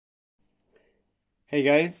Hey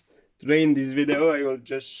guys, today in this video I will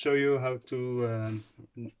just show you how to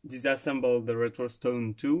disassemble the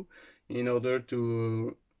RetroStone2 in order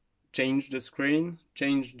to change the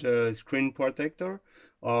screen protector,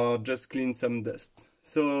 or just clean some dust.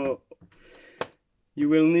 So you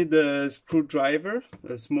will need a screwdriver,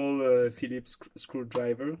 a small Phillips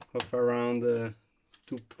screwdriver of around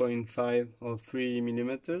 2.5 or 3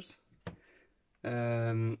 millimeters.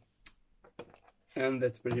 And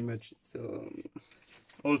that's pretty much it. So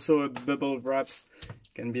also a bubble wrap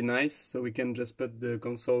can be nice, so we can just put the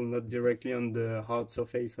console not directly on the hard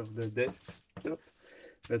surface of the desktop,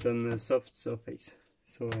 but on a soft surface.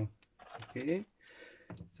 So okay,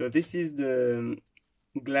 so this is the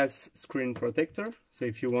glass screen protector. So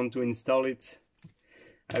if you want to install it,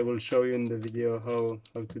 I will show you in the video how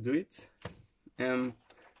to do it. And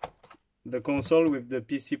the console with the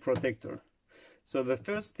PC protector. So the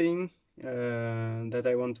first thing that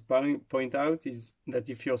I want to point out is that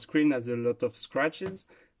if your screen has a lot of scratches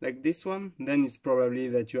like this one, then it's probably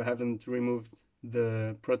that you haven't removed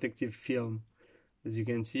the protective film. As you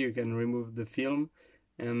can see, you can remove the film,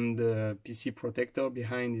 and the PC protector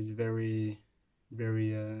behind is very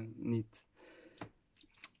neat.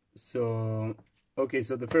 So okay,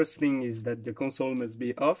 so the first thing is that the console must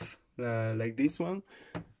be off, like this one.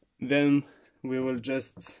 Then we will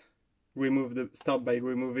just start by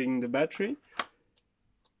removing the battery.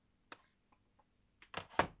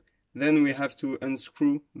 Then we have to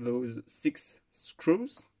unscrew those 6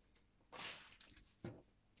 screws.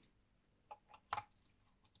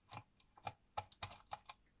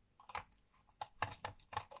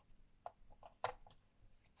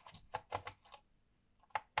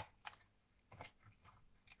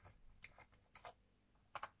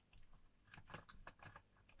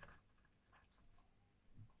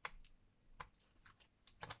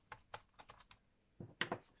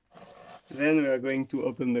 Then we are going to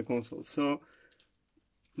open the console. So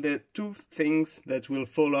the 2 things that will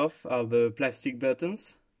fall off are the plastic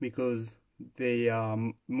buttons, because they are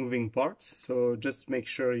moving parts, so just make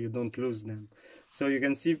sure you don't lose them. So you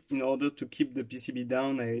can see, in order to keep the PCB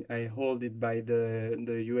down, I hold it by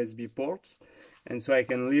the USB port, and so I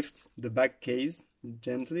can lift the back case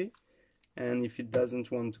gently, and if it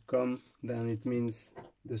doesn't want to come, then it means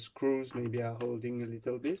the screws maybe are holding a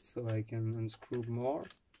little bit, so I can unscrew more.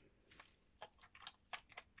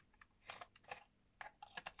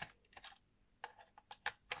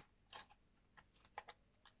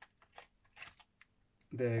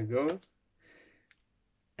 There you go.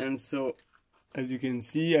 And so, as you can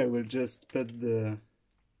see, I will just put the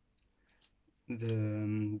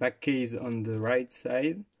back case on the right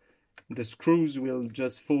side. The screws will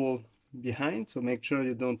just fall behind, so make sure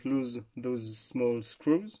you don't lose those small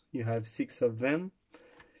screws. You have 6 of them.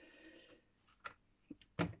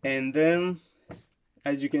 And then,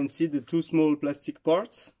 as you can see, the 2 small plastic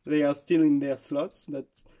parts, they are still in their slots, but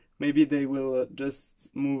maybe they will just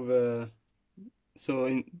move.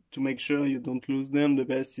 So to make sure you don't lose them, the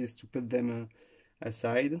best is to put them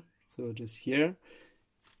aside, so just here.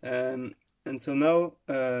 And so now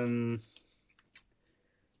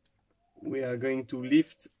we are going to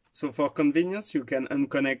lift. So for convenience, you can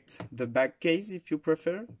unconnect the back case if you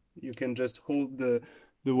prefer. You can just hold the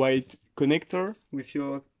white connector with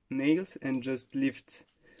your nails and just lift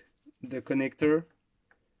the connector,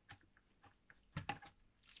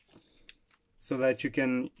 so that you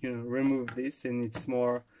can, remove this, and it's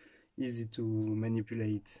more easy to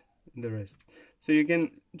manipulate the rest. So you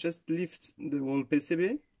can just lift the whole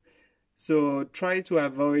PCB. So try to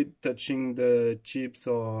avoid touching the chips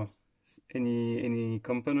or any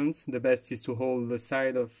components. The best is to hold the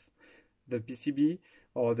side of the PCB,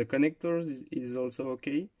 or the connectors is also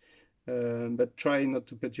okay. But try not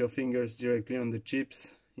to put your fingers directly on the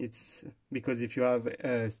chips. It's because if you have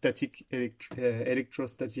a static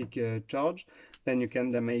electrostatic charge, then you can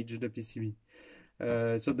damage the PCB.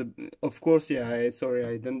 So of course, yeah, sorry,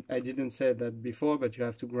 I didn't say that before, but you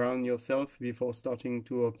have to ground yourself before starting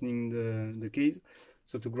to opening the case.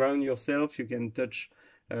 So to ground yourself, you can touch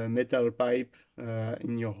a metal pipe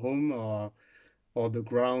in your home, or the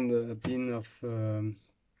ground pin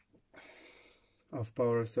of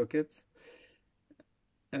power sockets.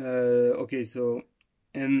 Okay, so,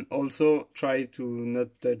 and also try to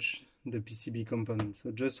not touch the PCB components.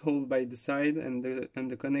 So just hold by the side and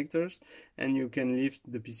the connectors, and you can lift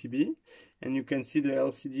the PCB, and you can see the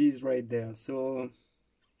LCD is right there. So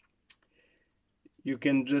you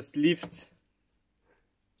can just lift.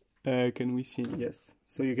 Can we see? Yes.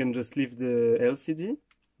 So you can just lift the LCD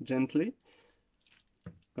gently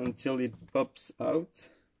until it pops out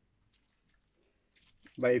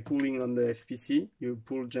by pulling on the FPC. You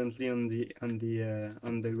pull gently on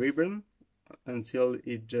the ribbon until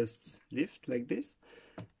it just lifts like this.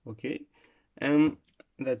 Okay, and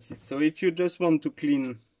that's it. So if you just want to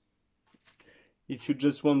clean,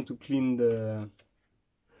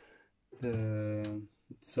 the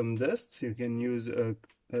some dust, you can use a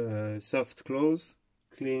soft cloth,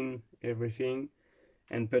 clean everything,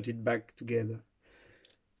 and put it back together.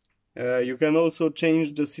 You can also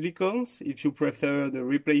change the silicones if you prefer the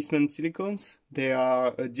replacement silicones. They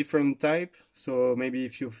are a different type, so maybe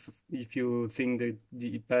if you think that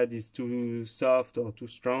the pad is too soft or too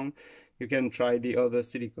strong, you can try the other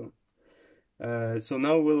silicone. So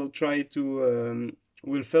now we'll try to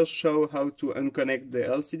we'll first show how to unconnect the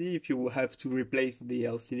LCD if you have to replace the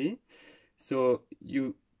LCD. So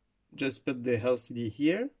you just put the LCD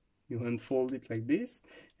here, you unfold it like this,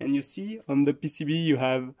 and you see on the PCB you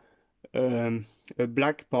have a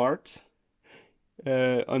black part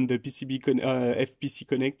on the FPC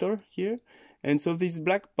connector here, and so this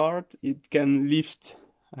black part, it can lift.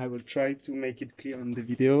 I will try to make it clear on the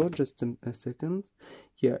video, just a second.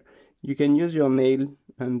 Here you can use your nail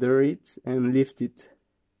under it and lift it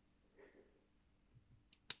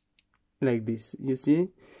like this. You see,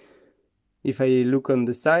 if I look on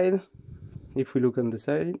the side, if we look on the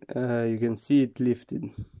side, you can see it lifted.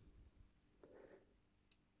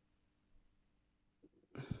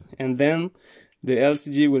 And then the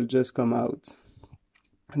LCD will just come out.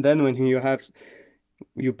 And then when you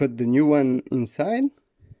put the new one inside,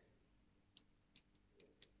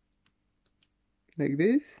 like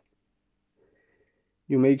this,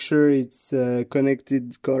 you make sure it's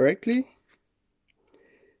connected correctly.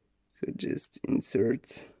 So just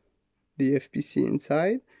insert the FPC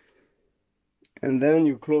inside, and then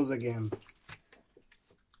you close again.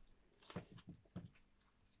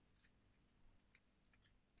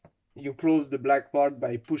 You close the black part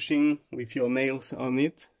by pushing with your nails on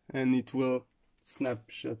it, and it will snap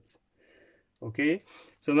shut. Okay,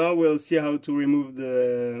 so now we'll see how to remove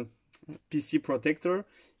the PC protector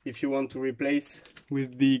if you want to replace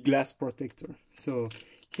with the glass protector. So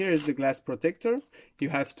here is the glass protector. You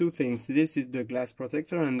have two things. This is the glass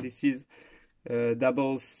protector, and this is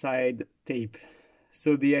double side tape.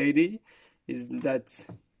 So the idea is that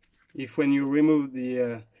if when you remove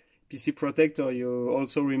the PC protector, you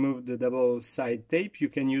also remove the double side tape, you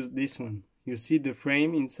can use this one. You see the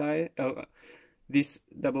frame inside. This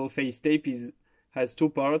double face tape has two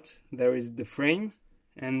parts. There is the frame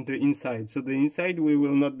and the inside. So the inside, we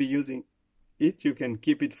will not be using it. You can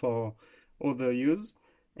keep it for other use.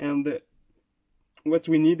 And what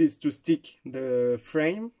we need is to stick the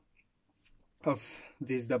frame of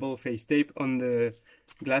this double face tape on the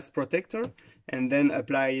glass protector and then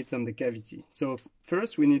apply it on the cavity. So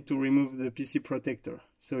first we need to remove the PC protector.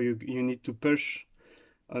 So you need to push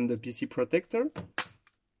on the PC protector.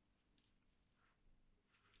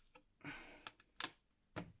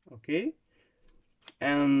 Okay,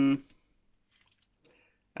 and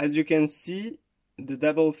as you can see, the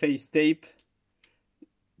double face tape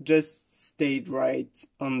just stayed right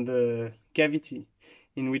on the cavity,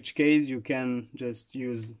 in which case you can just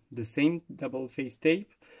use the same double face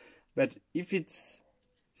tape. But if it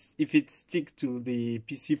sticks to the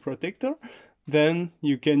PC protector, then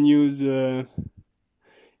you can use the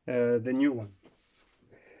new one.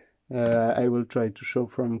 I will try to show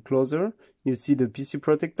from closer. You see the PC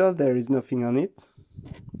protector, there is nothing on it.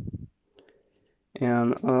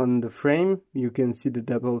 And on the frame, you can see the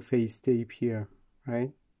double face tape here,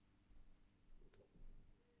 right?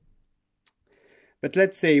 But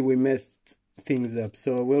let's say we messed things up.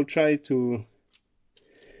 So we'll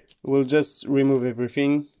just remove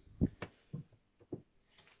everything.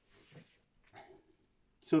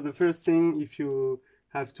 So the first thing, if you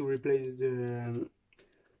have to replace the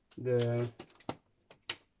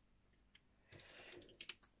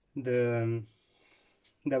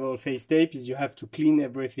double face tape, is you have to clean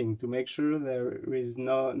everything to make sure there is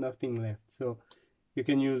nothing left. So you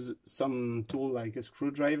can use some tool like a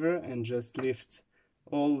screwdriver and just lift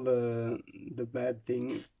all the bad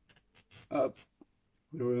thing up.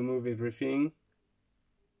 We remove everything.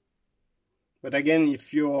 But again,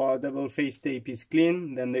 if your double face tape is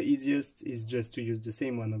clean, then the easiest is just to use the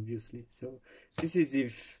same one, obviously. So this is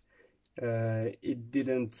if it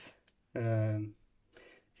didn't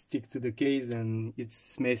stick to the case and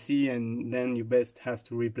it's messy, and then you best have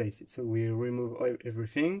to replace it. So we remove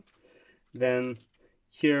everything. Then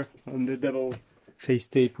here on the double face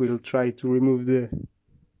tape, we'll try to remove the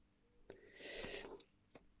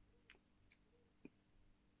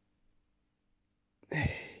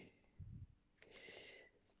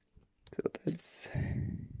so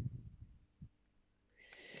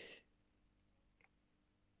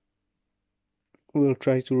we'll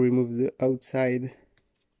try to remove the outside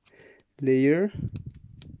layer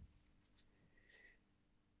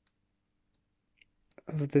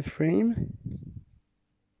of the frame.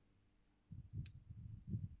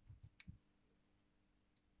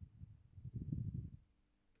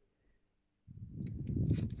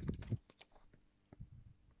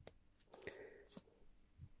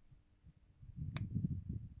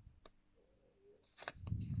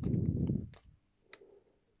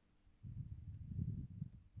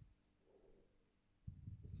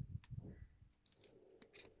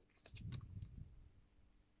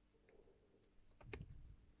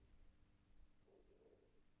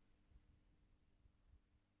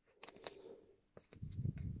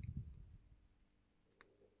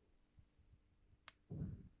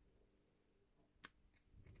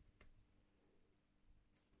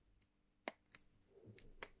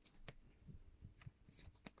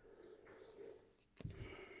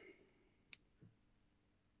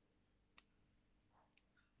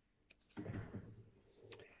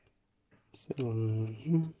 So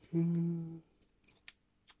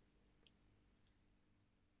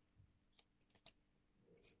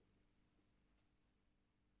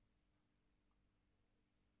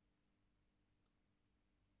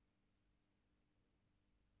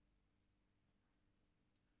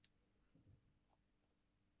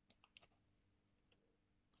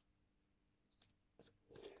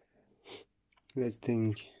let's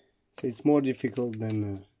think. So it's more difficult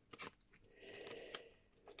than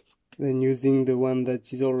using the one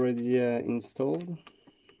that is already installed,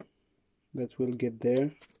 but we'll get there.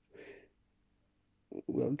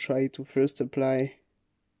 We'll try to first apply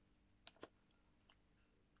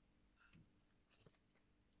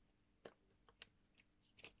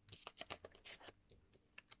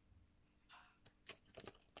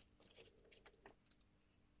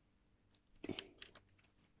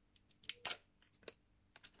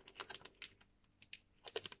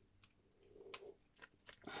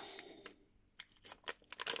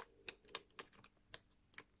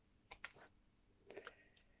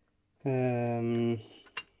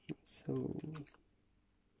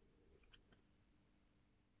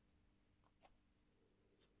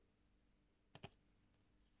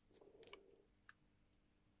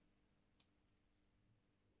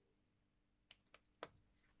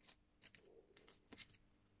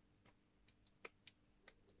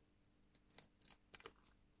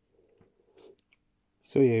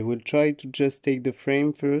so yeah, we'll try to just take the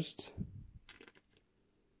frame first.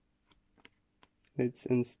 Let's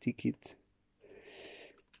unstick it.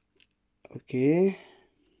 Okay.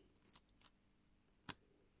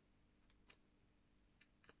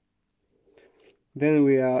 Then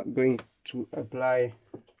we are going to apply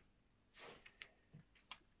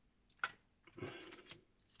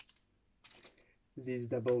this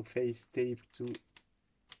double face tape to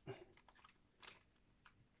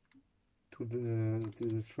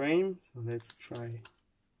the frame. So let's try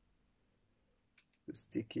to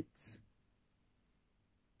stick it.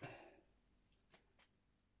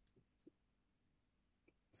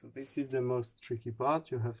 So this is the most tricky part.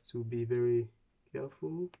 You have to be very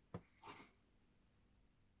careful.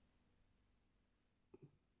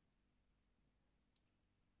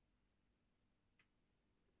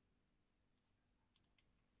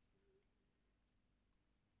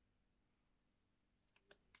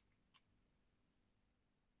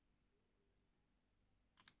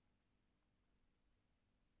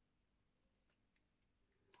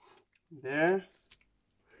 There.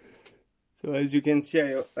 So as you can see,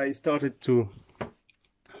 I started to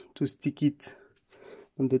stick it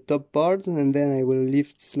on the top part, and then I will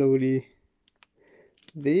lift slowly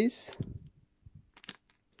this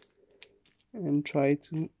and try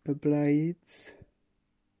to apply it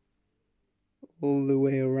all the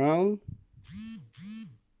way around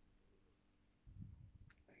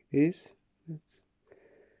like this.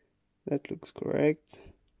 That looks correct.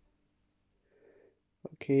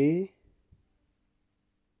 Okay.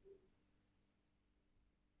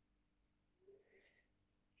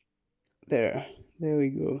 There we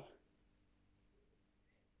go.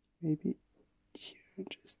 Maybe here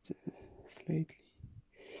just slightly.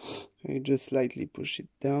 I just slightly push it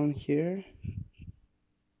down here.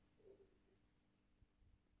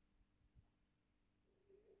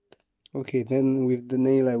 Okay, then with the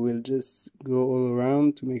nail I will just go all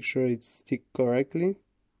around to make sure it sticks correctly.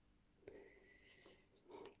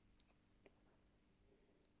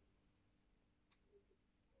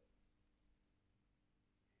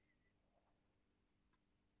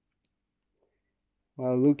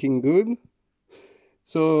 Well, looking good.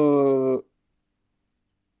 So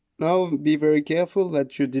now be very careful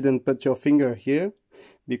that you didn't put your finger here,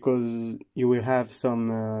 because you will have some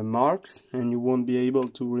marks and you won't be able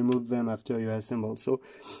to remove them after you assemble. So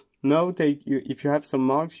now if you have some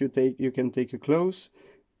marks, you can take a cloth,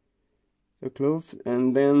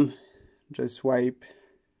 and then just wipe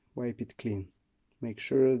it clean. Make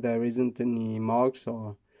sure there isn't any marks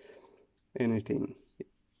or anything.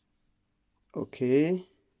 Okay,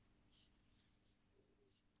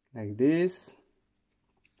 like this.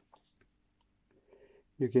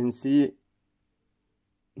 You can see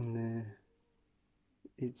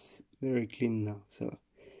it's very clean now. So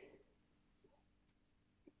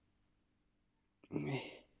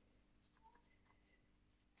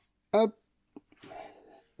up.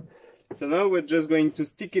 So now we're just going to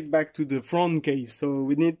stick it back to the front case. So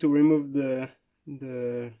we need to remove the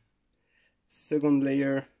second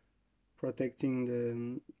layer protecting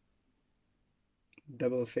the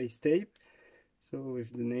double face tape. So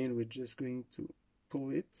with the nail we're just going to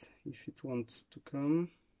pull it if it wants to come.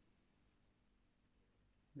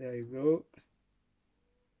 There you go.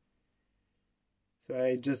 So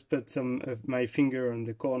I just put some of my finger on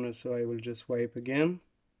the corner, so I will just wipe again.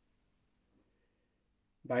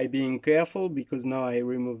 By being careful, because now I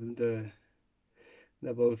removed the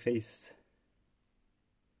double face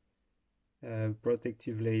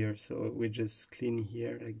protective layer. So we just clean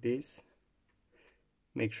here like this.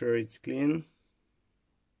 Make sure it's clean.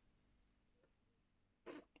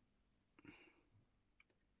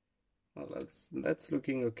 Well, that's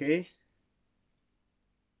looking okay.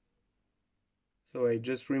 So I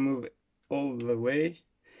just remove all the way,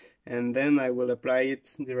 and then I will apply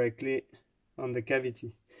it directly on the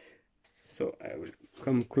cavity. So I will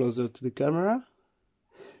come closer to the camera.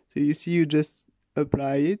 So you see, you just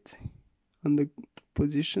apply it on the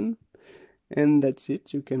position, and that's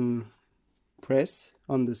it. You can press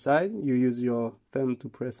on the side. You use your thumb to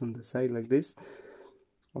press on the side like this.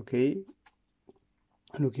 Okay,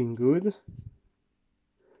 looking good.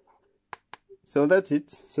 So that's it.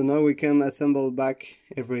 So now we can assemble back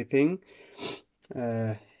everything.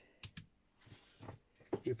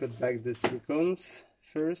 We put back the silicones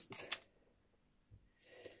first.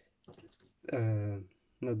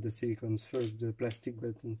 Not the silicones first, the plastic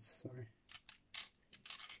buttons, sorry.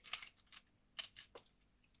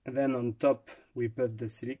 And then on top we put the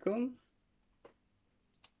silicone.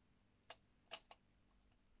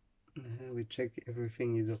 We check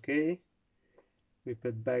everything is okay. We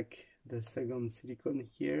put back the second silicone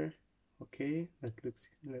here. Okay, that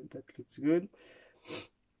looks good.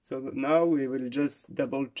 So now we will just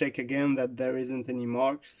double check again that there isn't any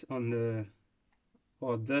marks on the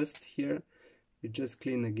or dust here. We just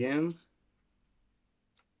clean again.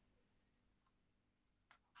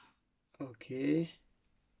 Okay.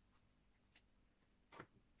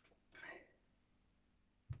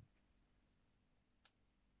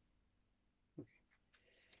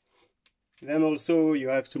 Then also you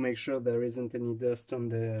have to make sure there isn't any dust on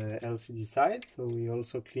the LCD side, so we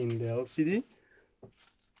also clean the LCD.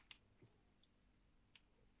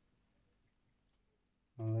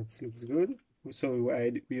 Well, that looks good. So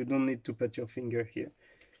you don't need to put your finger here.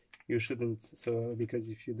 You shouldn't, so because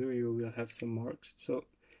if you do, you will have some marks. So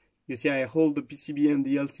you see, I hold the PCB and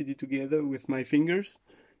the LCD together with my fingers.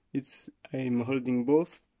 I'm holding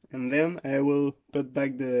both, and then I will put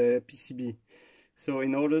back the PCB. So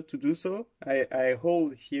in order to do so, I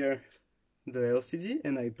hold here the LCD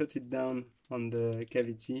and I put it down on the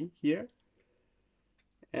cavity here,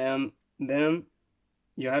 and then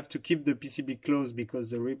you have to keep the PCB closed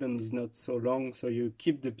because the ribbon is not so long, so you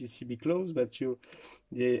keep the PCB closed, but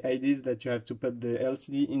the idea is that you have to put the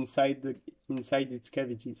LCD inside its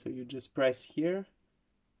cavity. So you just press here,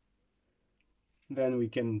 then we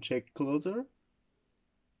can check closer,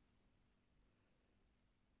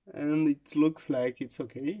 and it looks like it's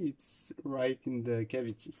okay, it's right in the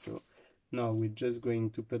cavity. So now we're just going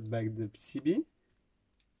to put back the PCB.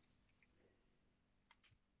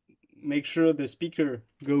 Make sure the speaker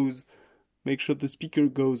goes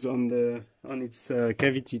on its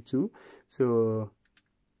cavity too. So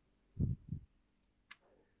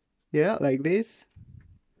yeah, like this.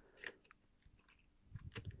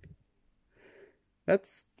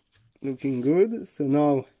 That's looking good. So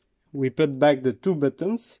now we put back the two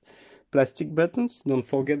buttons, plastic buttons. Don't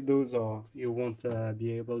forget those, or you won't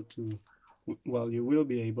be able to, well, you will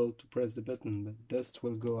be able to press the button, but dust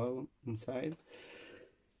will go out inside.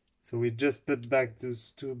 So we just put back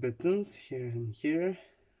those two buttons here and here,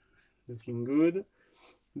 looking good.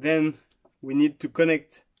 Then we need to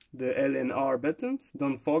connect the L and R buttons.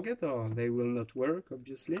 Don't forget, or they will not work,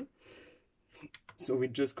 obviously. So we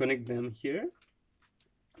just connect them here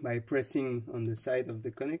by pressing on the side of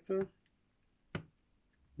the connector.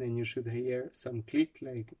 then you should hear some click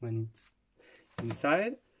like when it's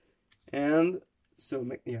inside. And so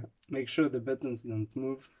make sure the buttons don't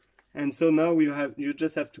move. And so now you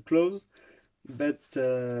just have to close, but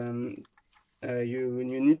you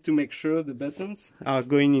need to make sure the buttons are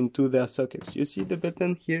going into their sockets. You see the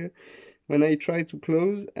button here? When I try to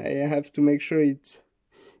close, I have to make sure it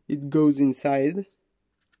goes inside.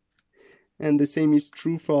 And the same is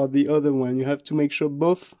true for the other one. You have to make sure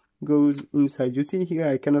both goes inside. You see here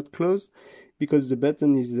I cannot close because the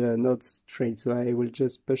button is not straight, so I will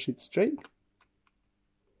just push it straight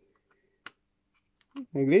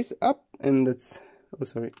like this, up, and that's, oh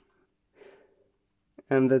sorry,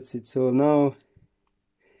 and that's it. So now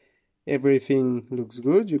everything looks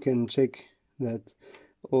good. You can check that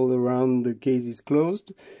all around the case is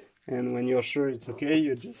closed, and when you're sure it's okay,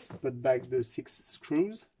 you just put back the 6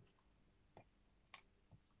 screws.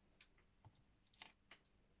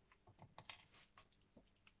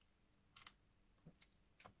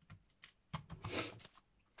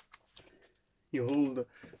 You hold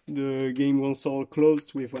the game console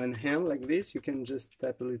closed with one hand like this. You can just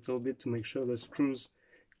tap a little bit to make sure the screws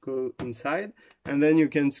go inside, and then you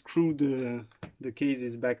can screw the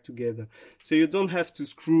cases back together. So you don't have to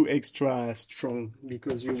screw extra strong,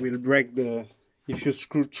 because you will break if you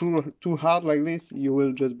screw too hard like this, you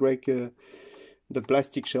will just break the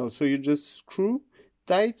plastic shell. So you just screw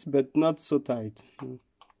tight, but not so tight.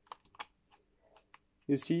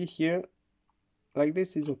 You see here, like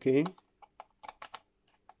this is okay.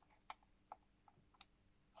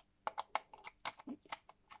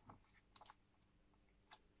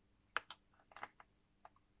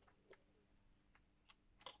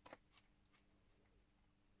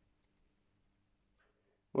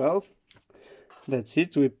 Well, that's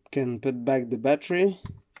it. We can put back the battery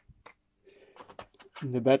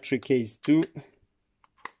case too,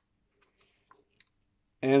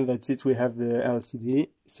 and that's it. We have the LCD,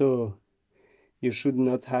 so you should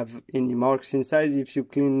not have any marks inside if you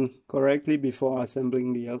clean correctly before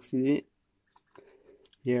assembling the LCD.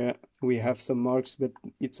 Here we have some marks, but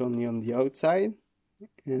it's only on the outside,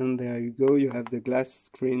 and there you go, you have the glass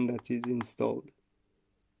screen that is installed.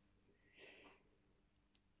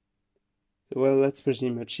 So, well, that's pretty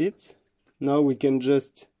much it. Now we can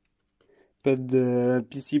just put the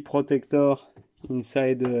PC protector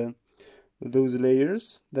inside those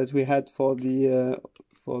layers that we had for the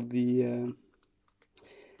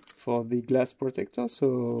glass protector,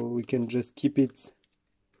 so we can just keep it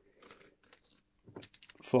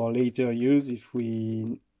for later use if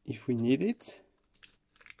we need it.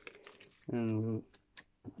 And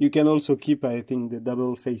you can also keep, I think, the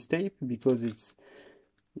double face tape, because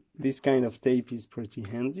this kind of tape is pretty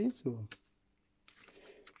handy, so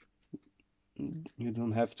you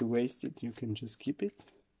don't have to waste it, you can just keep it.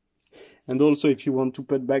 And also, if you want to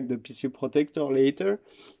put back the PC protector later,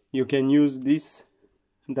 you can use this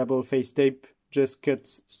double face tape, just cut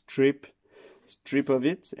strip of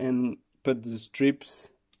it and put the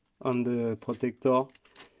strips on the protector.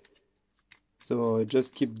 So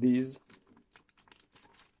just keep these.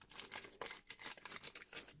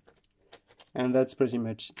 And that's pretty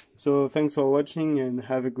much it. So thanks for watching and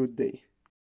have a good day.